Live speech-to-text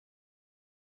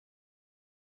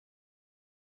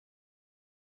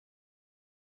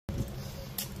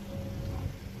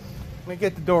me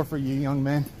get the door for you, young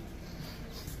man.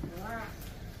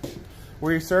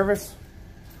 Were your service?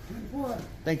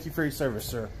 Thank you for your service,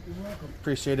 sir. You're welcome.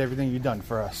 Appreciate everything you've done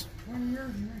for us. 20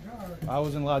 years and retired. I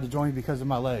wasn't allowed to join because of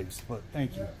my legs, but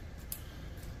thank you.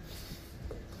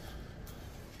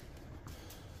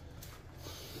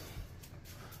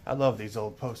 I love these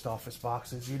old post office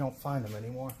boxes. You don't find them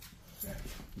anymore.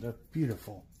 They're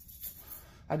beautiful.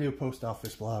 I do a post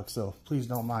office blog, so please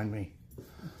don't mind me.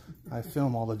 I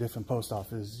film all the different post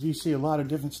offices. You see a lot of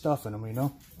different stuff in them, you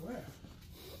know?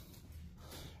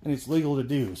 And it's legal to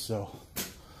do, so.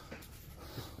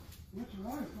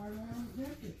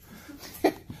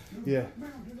 Yeah.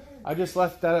 I just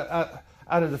left that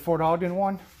out of the Fort Ogden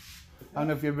one. I don't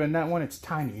know if you've been in that one. It's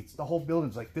tiny. It's the whole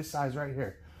building's like this size right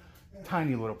here.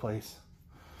 Tiny little place.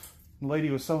 The lady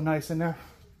was so nice in there.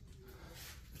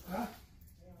 Huh?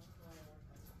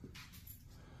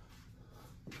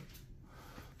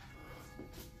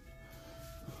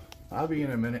 I'll be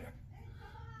in a minute.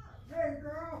 Hey,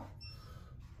 girl.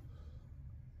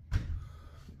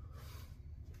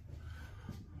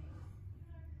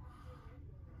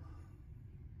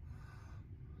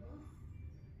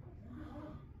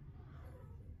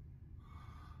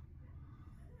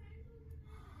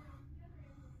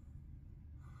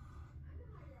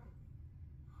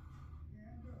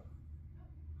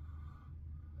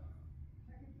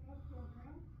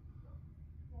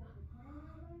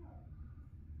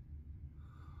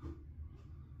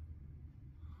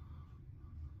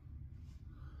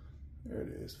 There it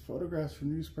is. Photographs for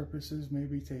news purposes may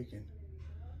be taken.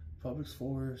 Public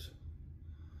floors,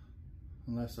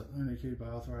 unless indicated by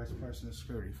authorized person of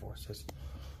security forces.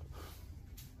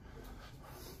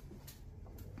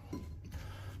 And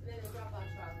then the drop box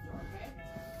by the door,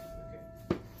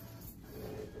 okay?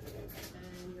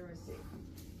 And your receipt.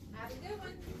 Have a good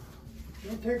one.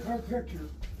 Don't take her picture.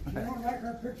 You don't like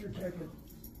her picture taken.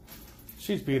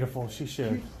 She's beautiful. She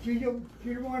should. She don't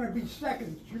want to be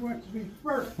second. She wants to be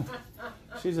first.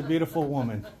 She's a beautiful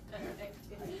woman.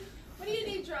 What do you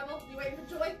need, Trouble? You waiting for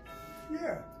Joy?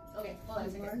 Yeah. Okay, hold on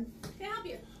a second. Can I help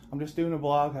you? I'm just doing a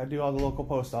blog. I do all the local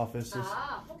post offices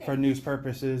Okay. for news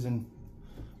purposes and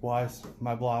wise.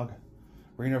 My blog,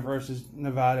 Reno versus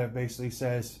Nevada, basically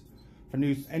says for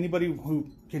news, anybody who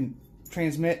can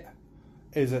transmit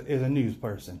is a news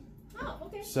person. Oh,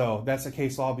 okay. So that's the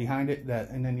case law behind it.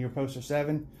 And then your poster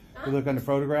 7, you look under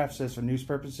photographs, says for news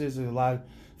purposes, there's a lot of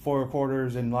 4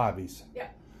 recorders and lobbies. Yeah.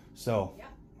 So Yeah.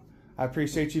 I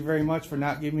appreciate you very much for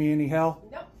not giving me any hell.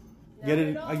 Nope.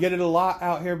 I get it a lot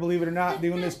out here, believe it or not,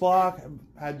 doing this blog.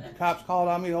 I had cops called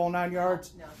on me the whole 9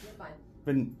 yards. No, you're fine.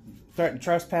 Been threatened to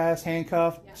trespass,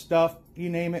 handcuffed, Yeah. stuff, you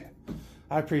name it.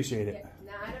 I appreciate it.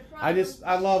 Yeah, not a problem.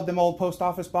 I love them old post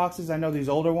office boxes. I know these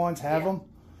older ones have them.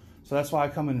 So that's why I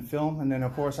come and film. And then,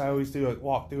 of course, I always do a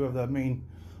walkthrough of the main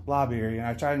lobby area. And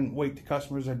I try and wait till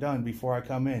customers are done before I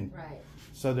come in. Right.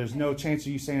 So there's no chance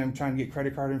of you saying I'm trying to get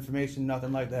credit card information,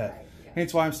 nothing like that. Right, yeah.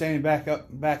 Hence why I'm standing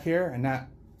back here and not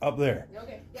up there.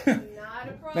 Okay. Yeah, not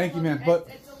a problem. Thank you, man. But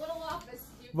it's a little office.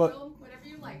 You but- film whatever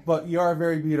you like. But you are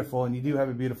very beautiful, and you do have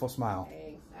a beautiful smile.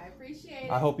 Thanks. I appreciate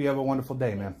it. I hope you have a wonderful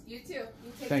day, ma'am. You too. You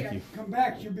take Thank care. you. Come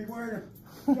back. She'll be wearing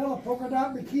a yellow polka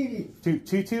dot bikini. Tutu would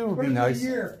be First of the nice.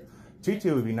 year.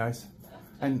 Tutu would be nice.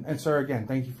 And sir, again,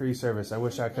 thank you for your service. I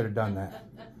wish I could have done that.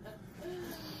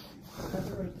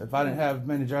 If I didn't have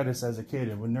meningitis as a kid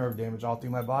and with nerve damage all through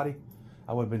my body,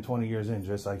 I would have been 20 years in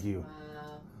just like you.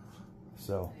 Wow.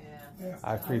 So Yeah.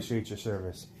 I appreciate your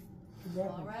service.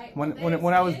 All right.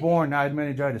 When I was born, I had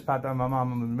meningitis. Popped on my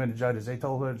mom with meningitis. They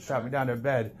told her to strap me down to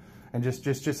bed and just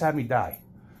have me die.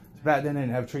 Back then, they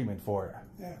didn't have treatment for it.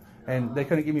 Yeah. And they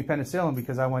couldn't give me penicillin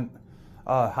because I went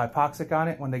hypoxic on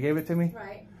it when they gave it to me.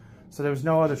 Right. So there was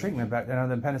no other treatment back then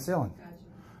other than penicillin. Gotcha.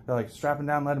 They're like, strap him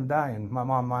down, let him die. And my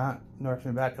mom, my aunt nursed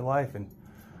me back to life and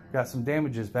got some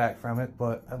damages back from it.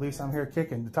 But at least I'm here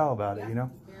kicking to tell about it, you know?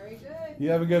 Very good. You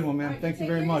have a good one, man. All right, Thank you take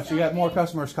very care much. of You got more yourself,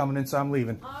 customers coming in, so I'm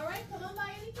leaving. All right. Come on by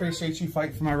anytime. Appreciate you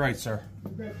fighting for my rights, sir.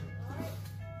 Good. All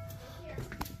right.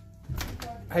 Take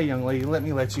care. Hey, young lady, let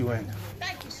me let you in.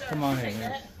 Thank you, sir. Come on in, Appreciate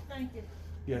man. that. Thank you.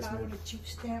 Yes, I ma'am. want to cheap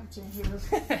stamps in here.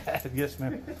 Yes,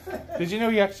 ma'am. Did you know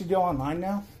you actually go online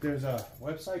now? There's a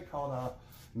website called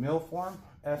Millform,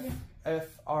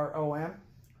 F-R-O-M,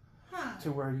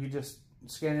 to where you just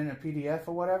scan in a PDF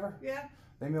or whatever. Yeah.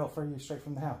 They mail it for you straight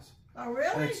from the house. Oh,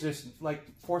 really? And it's just like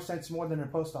 4 cents more than a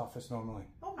post office normally.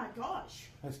 Oh, my gosh.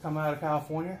 It's come out of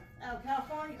California. Out of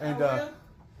California? And, oh, really?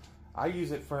 I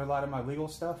use it for a lot of my legal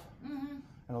stuff Mm-hmm.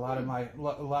 and a lot of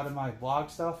my blog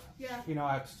stuff. Yeah. You know,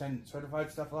 I have to send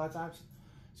certified stuff a lot of times.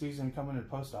 It's easy to come into the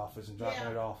post office and dropping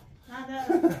Yeah. it off. I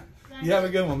know. You have a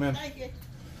good one, man. Thank you.